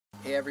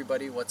Hey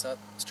everybody, what's up?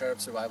 Startup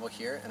Survival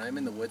here, and I'm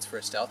in the woods for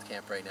a stealth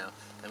camp right now.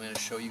 I'm going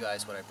to show you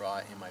guys what I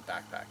brought in my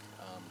backpack.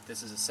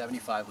 This is a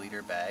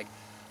 75-liter bag.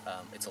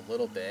 It's a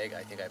little big.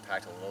 I think I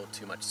packed a little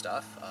too much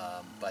stuff,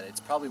 but it's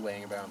probably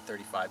weighing around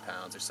 35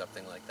 pounds or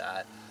something like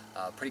that.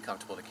 Pretty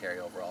comfortable to carry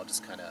overall,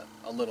 just kind of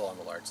a little on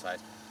the large side.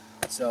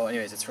 So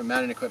anyways, it's from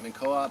Mountain Equipment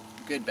Co-op.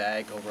 Good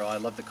bag overall. I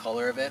love the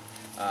color of it.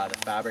 The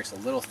fabric's a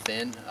little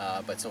thin,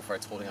 but so far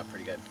it's holding up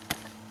pretty good.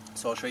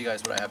 So I'll show you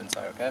guys what I have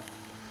inside, okay?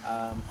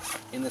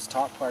 In this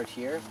top part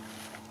here,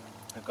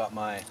 I've got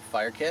my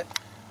fire kit.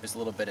 There's a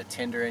little bit of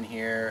tinder in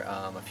here,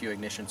 a few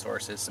ignition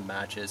sources, some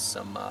matches,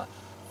 some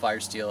fire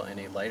steel, and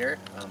a lighter.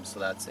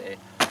 So that's a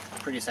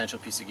pretty essential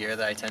piece of gear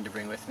that I tend to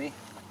bring with me.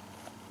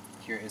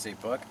 Here is a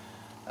book,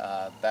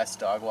 Best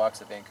Dog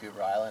Walks at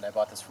Vancouver Island. I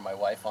bought this for my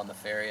wife on the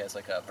ferry as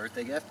like a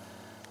birthday gift.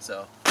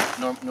 So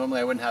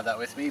normally I wouldn't have that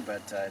with me,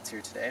 but it's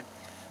here today.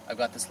 I've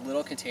got this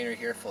little container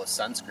here full of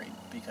sunscreen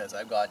because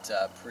I've got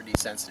pretty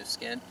sensitive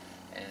skin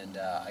and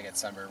I get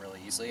sunburned really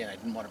easily, and I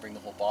didn't want to bring the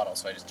whole bottle,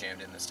 so I just jammed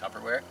it in this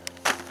Tupperware.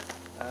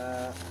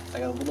 I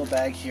got a little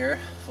bag here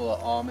full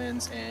of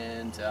almonds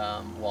and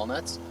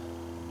walnuts.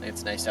 I think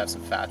it's nice to have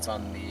some fats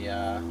on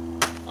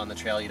the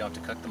trail. You don't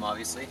have to cook them,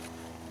 obviously.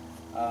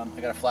 I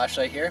got a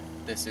flashlight here.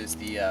 This is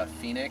the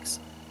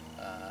Phoenix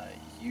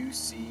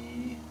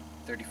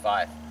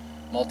UC35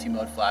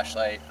 multi-mode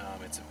flashlight.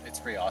 It's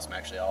pretty awesome,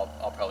 actually.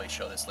 I'll probably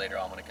show this later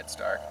on when it gets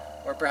dark,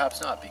 or perhaps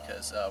not,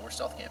 because we're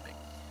stealth camping.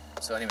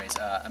 So anyways,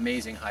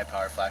 amazing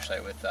high-power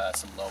flashlight with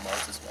some low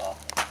modes as well.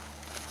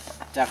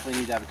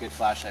 Definitely need to have a good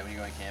flashlight when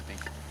you're going camping.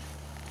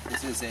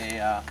 This is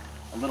a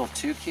little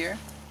toque here,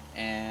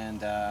 and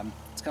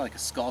it's kind of like a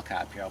skull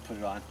cap here. I'll put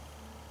it on.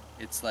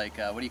 It's like,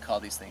 what do you call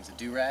these things? A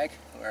do-rag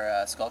or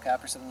a skull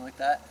cap or something like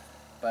that?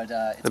 But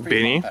it's a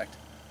pretty beanie? compact.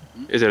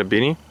 Is it a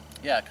beanie?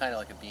 Yeah, kind of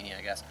like a beanie,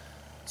 I guess.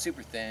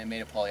 Super thin,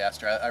 made of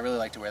polyester. I really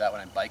like to wear that when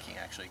I'm biking,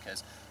 actually,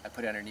 because I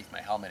put it underneath my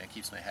helmet. It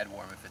keeps my head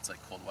warm if it's like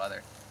cold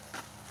weather.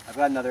 I've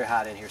got another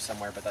hat in here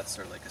somewhere, but that's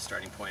sort of like a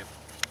starting point.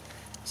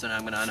 So now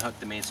I'm going to unhook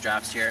the main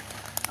straps here.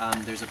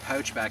 There's a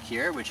pouch back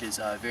here, which is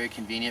very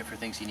convenient for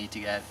things you need to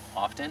get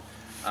often.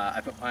 I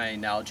put my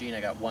Nalgene.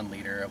 I got 1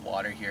 liter of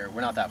water here.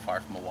 We're not that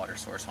far from a water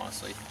source,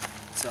 honestly.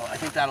 So I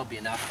think that'll be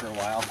enough for a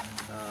while.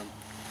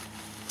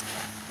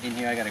 In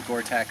here I got a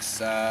Gore-Tex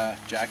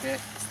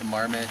jacket. It's the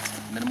Marmot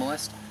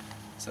Minimalist.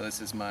 So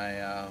this is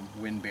my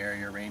wind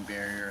barrier, rain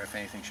barrier, if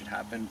anything should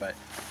happen, but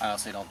I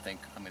honestly don't think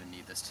I'm going to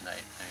need this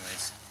tonight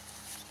anyways.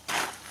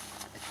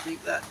 I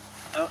think that,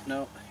 oh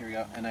no, here we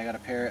go. And I got a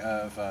pair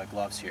of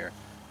gloves here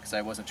because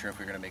I wasn't sure if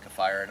we were going to make a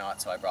fire or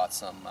not, so I brought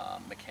some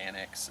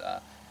mechanics.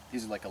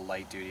 These are like a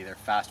light duty, they're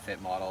fast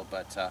fit model,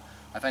 but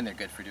I find they're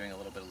good for doing a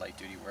little bit of light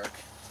duty work.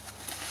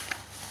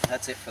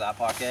 That's it for that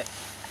pocket.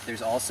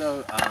 There's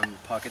also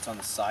pockets on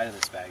the side of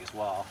this bag as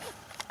well.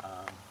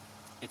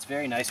 It's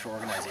very nice for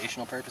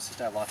organizational purposes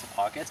to have lots of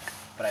pockets,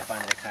 but I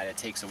find that it kind of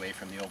takes away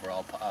from the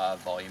overall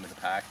volume of the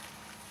pack.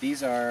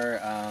 These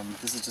are,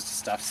 this is just a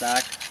stuff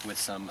sack with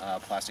some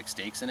plastic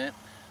stakes in it,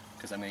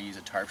 because I'm going to use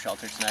a tarp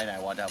shelter tonight and I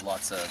want to have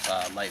lots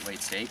of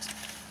lightweight stakes.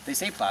 They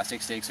say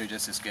plastic stakes are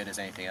just as good as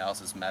anything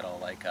else as metal,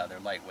 like they're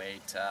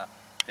lightweight,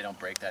 they don't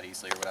break that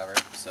easily or whatever,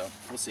 so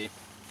we'll see.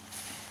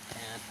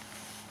 And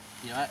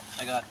you know what,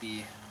 I got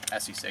the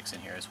Esee in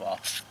here as well.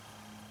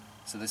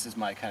 So this is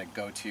my kind of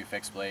go-to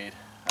fixed blade.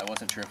 I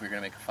wasn't sure if we were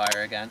going to make a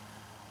fire again,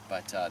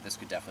 but this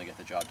could definitely get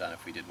the job done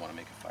if we did want to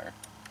make a fire.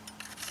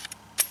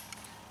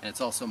 And it's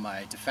also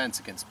my defense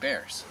against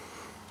bears.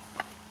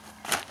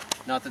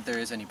 Not that there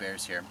is any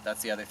bears here.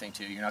 That's the other thing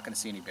too. You're not going to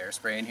see any bear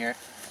spray in here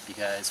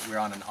because we're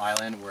on an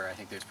island where I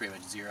think there's pretty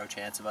much zero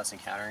chance of us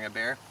encountering a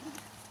bear.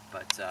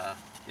 But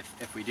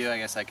if we do, I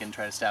guess I can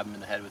try to stab him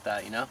in the head with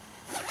that, you know?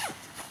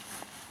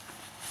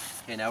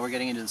 Okay, now we're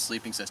getting into the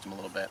sleeping system a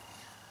little bit.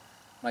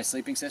 My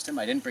sleeping system,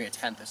 I didn't bring a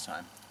tent this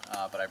time,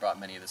 but I brought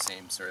many of the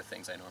same sort of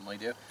things I normally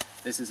do.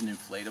 This is an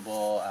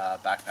inflatable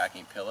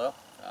backpacking pillow.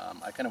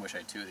 I kind of wish I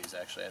had 2 of these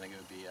actually. I think it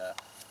would be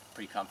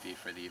pretty comfy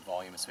for the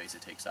volume of space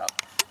it takes up.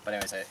 But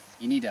anyways,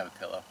 you need to have a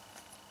pillow.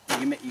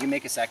 You can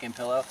make a second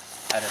pillow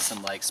out of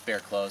some like spare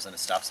clothes and a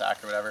stuff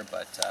sack or whatever,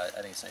 but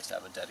I think it's nice to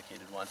have a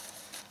dedicated one.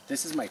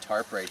 This is my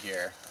tarp right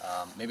here.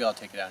 Maybe I'll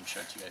take it out and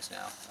show it to you guys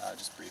now,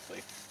 just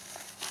briefly.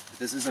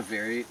 This is a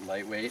very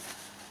lightweight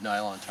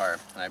nylon tarp,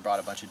 and I brought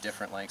a bunch of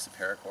different lengths of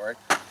paracord.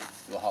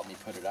 It will help me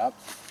put it up.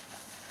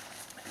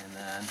 And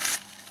then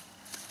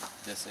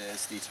this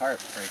is the tarp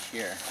right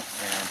here,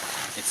 and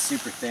it's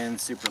super thin,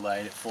 super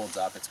light, it folds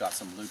up, it's got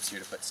some loops here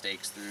to put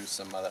stakes through,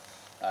 some other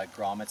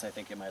grommets I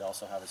think it might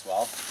also have as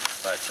well.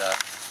 But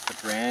the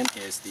brand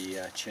is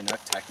the Chinook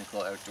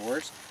Technical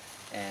Outdoors,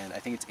 and I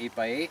think it's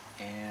 8x8,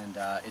 and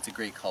it's a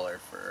great color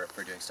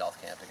for doing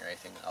stealth camping or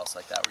anything else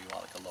like that where you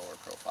want like a lower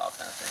profile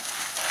kind of thing.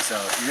 So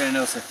you're going to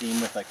notice a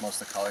theme with like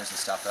most of the colors and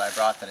stuff that I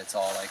brought, that it's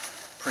all like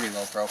pretty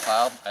low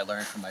profile. I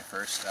learned from my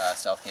first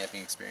stealth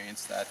camping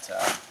experience that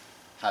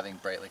having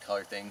brightly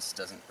colored things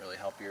doesn't really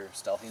help your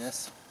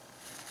stealthiness.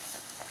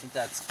 I think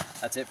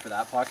that's it for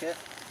that pocket.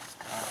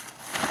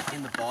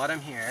 in the bottom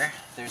here,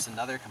 there's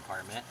another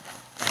compartment,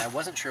 and I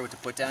wasn't sure what to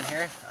put down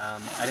here. I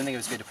didn't think it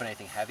was good to put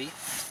anything heavy,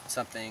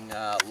 something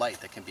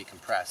light that can be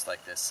compressed,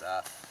 like this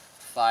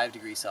 5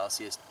 degrees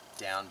Celsius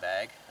down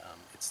bag.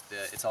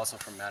 It's also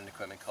from Mountain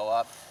Equipment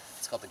Co-op.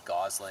 It's called the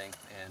Gosling,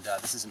 and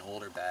this is an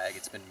older bag.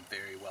 It's been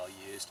very well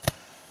used,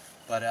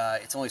 but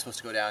it's only supposed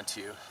to go down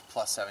to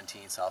plus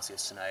 17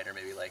 Celsius tonight, or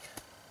maybe like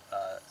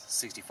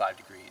 65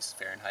 degrees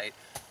Fahrenheit.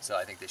 So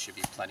I think this should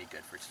be plenty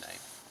good for tonight.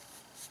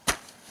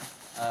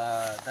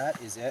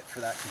 That is it for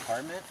that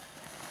compartment.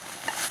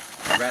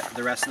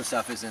 The rest of the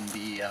stuff is in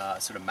the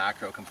sort of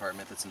macro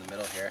compartment that's in the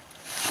middle here.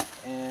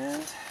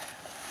 And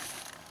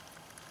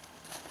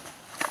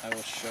I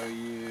will show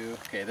you,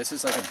 okay, this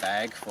is like a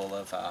bag full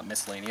of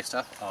miscellaneous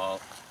stuff I'll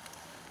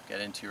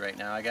get into right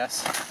now, I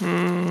guess.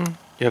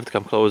 You have to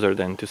come closer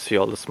then to see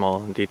all the small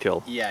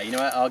detail. Yeah, you know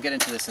what, I'll get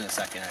into this in a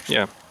second actually.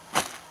 Yeah.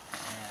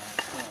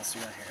 And what else do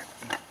we got here?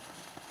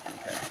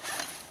 Okay,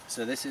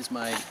 so this is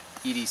my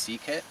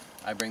EDC kit.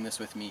 I bring this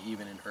with me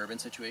even in urban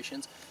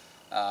situations.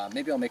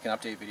 Maybe I'll make an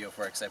update video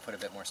for it because I put a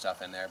bit more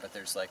stuff in there, but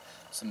there's like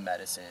some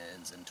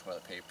medicines and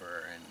toilet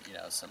paper and, you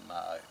know, some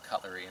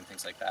cutlery and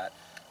things like that.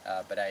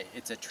 But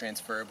it's a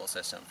transferable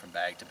system from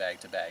bag to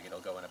bag to bag. It'll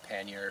go in a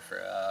pannier for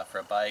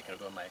a bike, it'll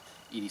go in my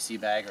EDC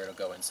bag, or it'll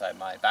go inside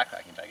my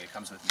backpacking bag. It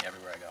comes with me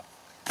everywhere I go.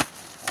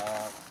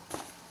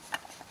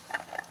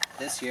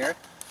 This here,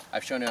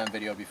 I've shown it on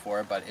video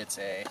before, but it's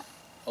a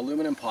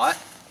aluminum pot.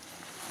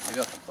 Maybe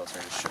I'll come closer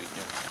and just show you.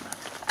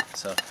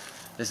 So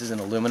this is an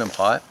aluminum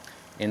pot.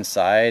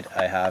 Inside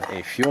I have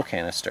a fuel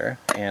canister,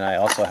 and I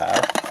also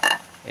have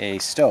a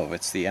stove.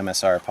 It's the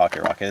MSR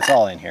Pocket Rocket. It's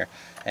all in here.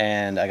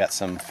 And I got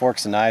some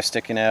forks and knives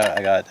sticking out.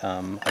 I got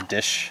a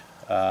dish,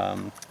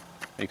 what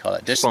do you call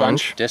that? Dish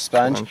sponge,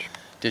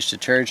 dish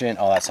detergent,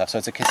 all that stuff. So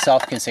it's a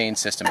self-contained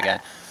system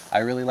again. I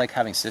really like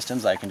having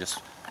systems I can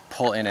just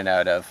pull in and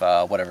out of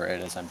whatever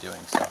it is I'm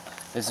doing. So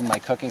this is my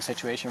cooking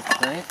situation for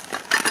tonight.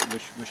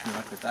 Wish me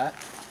luck with that.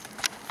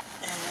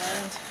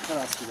 And what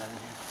else do we got in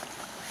here?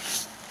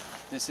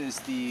 This is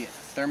the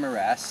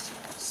Thermarest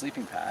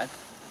sleeping pad,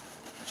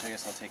 which I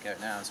guess I'll take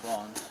out now as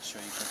well and show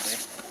you quickly.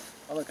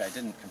 Oh look, I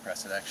didn't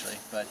compress it actually,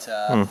 but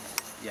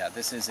yeah,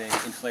 this is a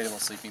inflatable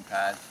sleeping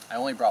pad. I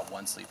only brought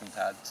one sleeping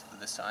pad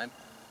this time,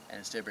 and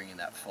instead of bringing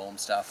that foam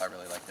stuff, I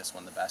really like this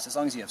one the best. As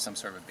long as you have some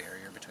sort of a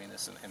barrier between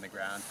this and the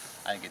ground,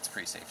 I think it's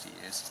pretty safe to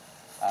use.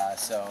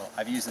 So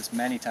I've used this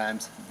many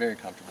times, very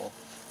comfortable.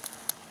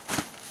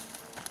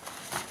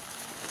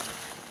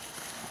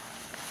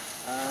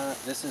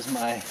 This is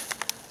my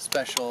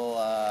special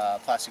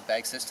plastic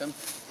bag system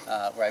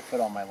where I put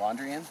all my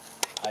laundry in.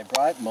 I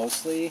brought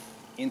mostly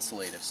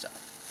insulative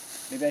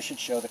stuff. Maybe I should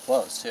show the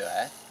clothes too,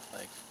 eh?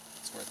 Like,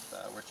 it's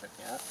worth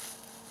checking out.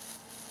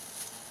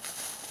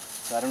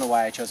 So I don't know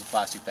why I chose a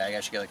plastic bag. I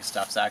should get like a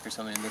stuff sack or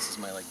something. This is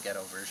my like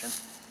ghetto version.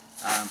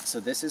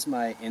 So this is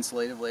my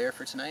insulative layer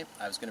for tonight.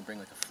 I was gonna bring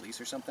like a fleece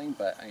or something,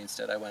 but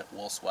instead I went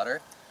wool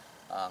sweater.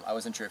 I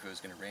wasn't sure if it was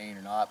going to rain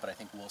or not, but I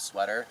think wool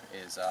sweater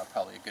is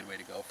probably a good way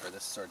to go for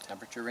this sort of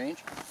temperature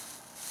range.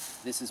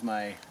 This is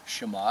my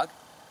shamag.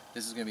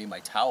 This is going to be my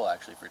towel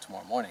actually for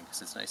tomorrow morning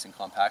because it's nice and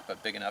compact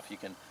but big enough you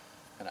can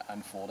kind of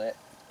unfold it.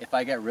 If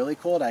I get really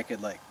cold, I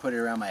could like put it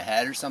around my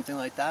head or something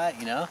like that,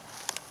 you know.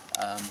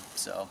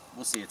 So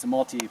we'll see. It's a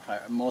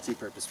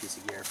multi-purpose piece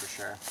of gear for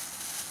sure.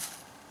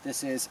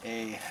 This is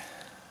a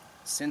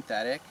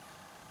synthetic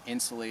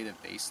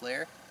insulative base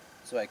layer.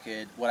 So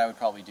what I would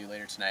probably do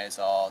later tonight is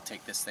I'll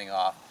take this thing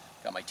off,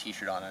 got my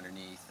t-shirt on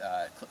underneath,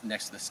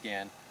 next to the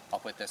skin. I'll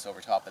put this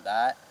over top of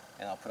that,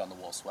 and I'll put on the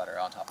wool sweater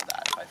on top of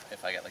that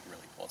if I get like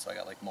really cold. So I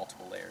got like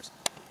multiple layers.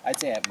 I'd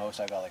say at most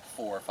I've got like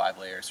 4 or 5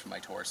 layers for my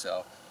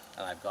torso,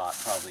 and I've got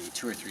probably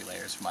 2 or 3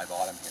 layers for my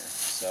bottom here.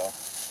 So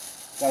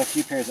got a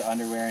few pairs of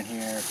underwear in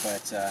here,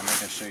 but I'm not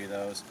going to show you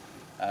those.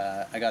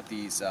 I got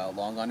these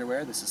long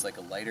underwear. This is like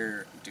a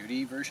lighter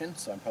duty version,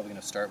 so I'm probably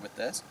going to start with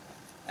this.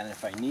 And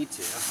if I need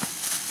to,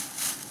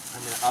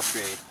 I'm going to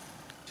upgrade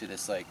to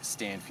this like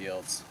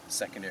Stanfield's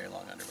secondary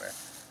long underwear.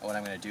 And what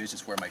I'm going to do is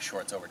just wear my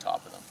shorts over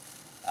top of them.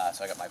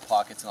 So I got my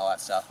pockets and all that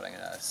stuff, but I'm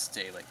going to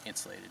stay like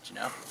insulated, you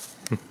know?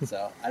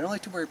 So I don't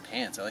like to wear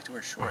pants. I like to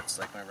wear shorts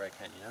like whenever I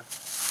can, you know?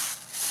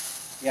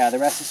 Yeah, the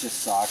rest is just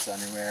socks,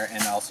 underwear,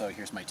 and also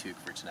here's my toque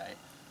for tonight.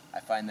 I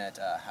find that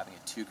having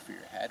a toque for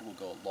your head will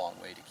go a long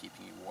way to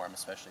keeping you warm,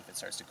 especially if it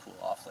starts to cool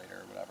off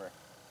later or whatever.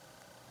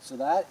 So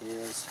that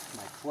is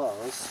my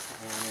clothes,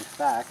 and in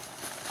fact,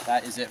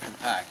 that is it for the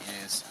pack.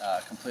 It is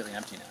completely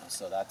empty now,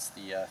 so that's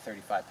the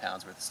 35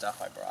 pounds worth of stuff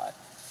I brought.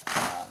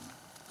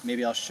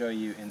 Maybe I'll show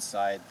you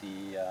inside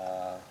the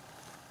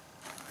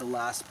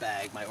last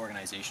bag, my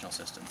organizational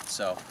system.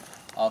 So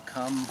I'll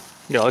come...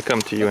 Yeah, I'll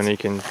come to you and you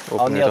can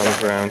open it on the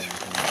ground.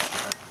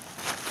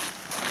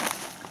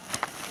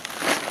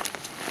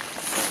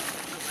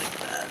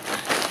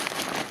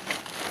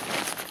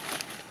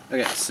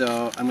 Okay,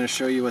 so I'm going to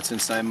show you what's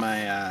inside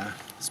my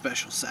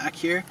special sack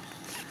here.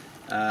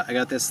 I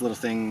got this little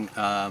thing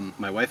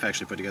my wife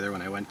actually put together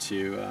when I went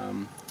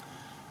to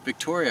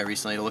Victoria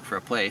recently to look for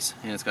a place,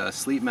 and it's got a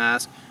sleep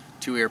mask,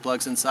 2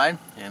 earplugs inside,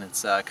 and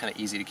it's kind of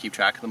easy to keep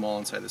track of them all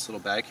inside this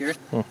little bag here.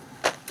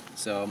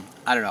 So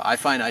I don't know, I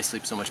find I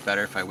sleep so much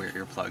better if I wear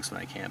earplugs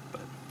when I can't,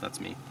 but that's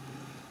me.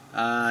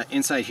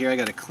 Inside here I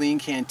got a Klean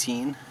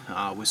Kantene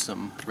with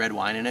some red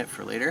wine in it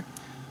for later.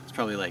 It's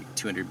probably like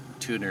 200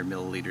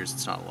 milliliters,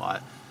 it's not a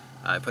lot.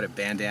 I put a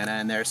bandana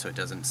in there so it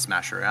doesn't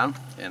smash around,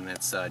 and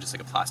it's just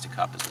like a plastic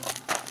cup as well.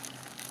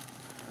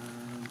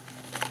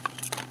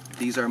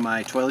 These are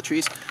my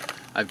toiletries.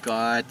 I've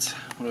got,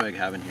 what do I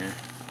have in here?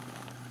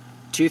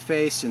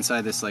 Toothpaste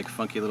inside this like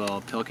funky little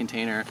pill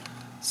container,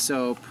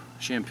 soap,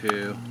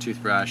 shampoo,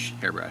 toothbrush,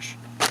 hairbrush.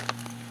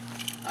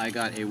 I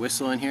got a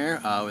whistle in here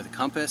with a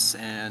compass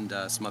and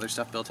some other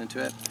stuff built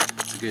into it.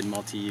 It's a good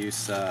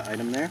multi-use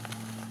item there.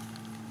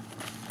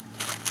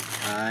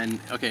 And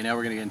okay, now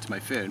we're gonna get into my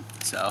food.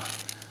 So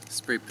it's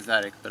pretty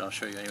pathetic, but I'll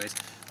show you anyways.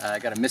 I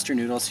got a Mr.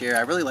 Noodles here.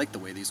 I really like the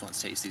way these ones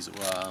taste. These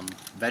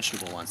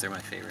vegetable ones, they're my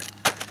favorite.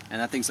 And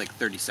that thing's like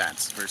 30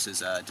 cents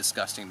versus a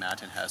disgusting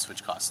Mountain House,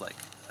 which costs like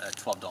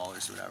 $12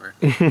 or whatever.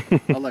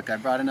 Oh look, I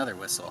brought another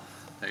whistle.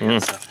 There you go.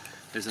 So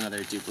there's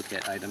another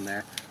duplicate item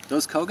there.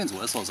 Those Kogan's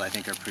whistles I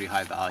think are pretty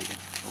high value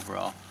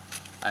overall.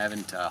 I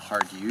haven't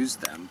hard used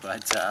them,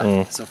 but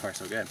so far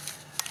so good.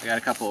 I got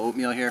a couple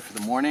oatmeal here for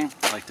the morning.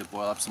 I like to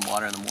boil up some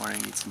water in the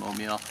morning, eat some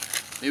oatmeal.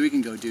 Maybe we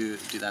can go do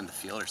that in the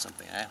field or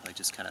something, eh? Like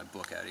just kind of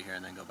book out of here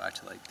and then go back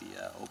to like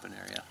the open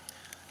area.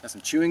 Got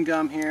some chewing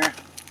gum here.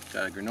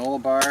 Got a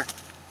granola bar.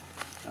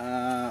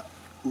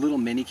 Little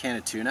mini can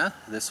of tuna.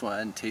 This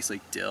one tastes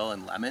like dill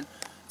and lemon.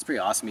 It's pretty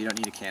awesome. You don't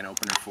need a can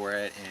opener for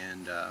it,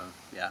 and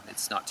yeah,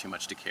 it's not too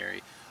much to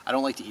carry. I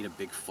don't like to eat a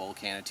big full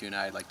can of tuna.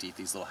 I like to eat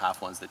these little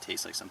half ones that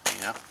taste like something,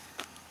 you know?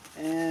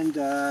 And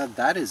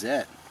that is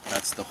it.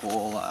 That's the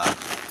whole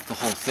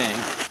thing.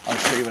 I'll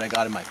show you what I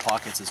got in my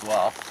pockets as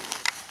well.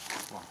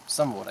 Well,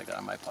 some of what I got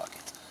in my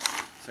pockets.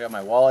 So I got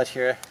my wallet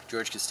here,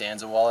 George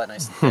Costanza wallet,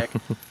 nice and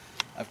thick.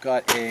 I've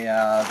got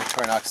a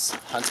Victorinox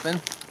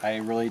Huntsman. I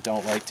really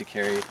don't like to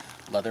carry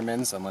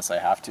Leathermans unless I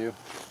have to.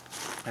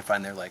 I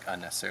find they're like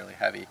unnecessarily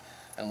heavy.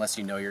 Unless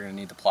you know you're going to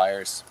need the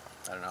pliers.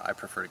 I don't know, I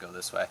prefer to go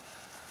this way.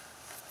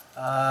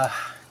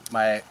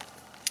 My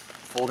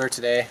folder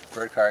today,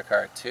 Bird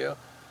Car 2.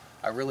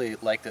 I really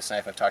like this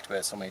knife. I've talked about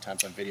it so many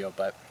times on video,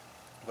 but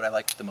what I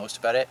like the most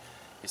about it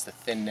is the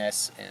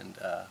thinness and,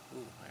 ooh,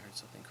 I heard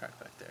something crack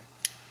back there.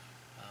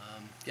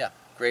 Yeah,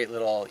 great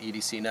little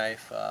EDC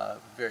knife,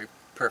 very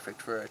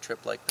perfect for a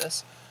trip like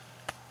this.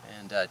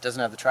 And it doesn't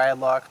have the triad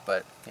lock,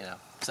 but you know,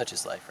 such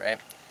is life, right?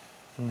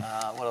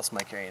 What else am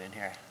I carrying in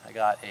here? I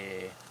got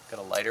a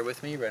lighter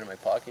with me right in my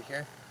pocket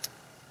here,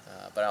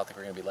 but I don't think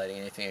we're going to be lighting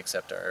anything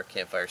except our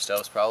campfire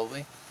stoves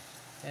probably.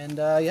 And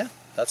yeah,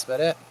 that's about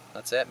it.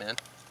 That's it, man.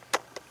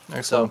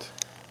 Excellent.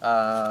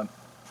 So,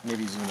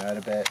 maybe zoom out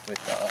a bit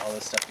with all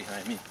this stuff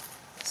behind me.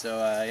 So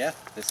yeah,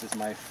 this is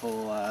my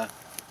full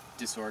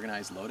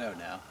disorganized loadout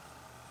now.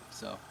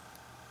 So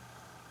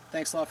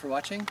thanks a lot for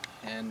watching,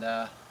 and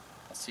I'll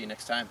see you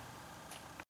next time.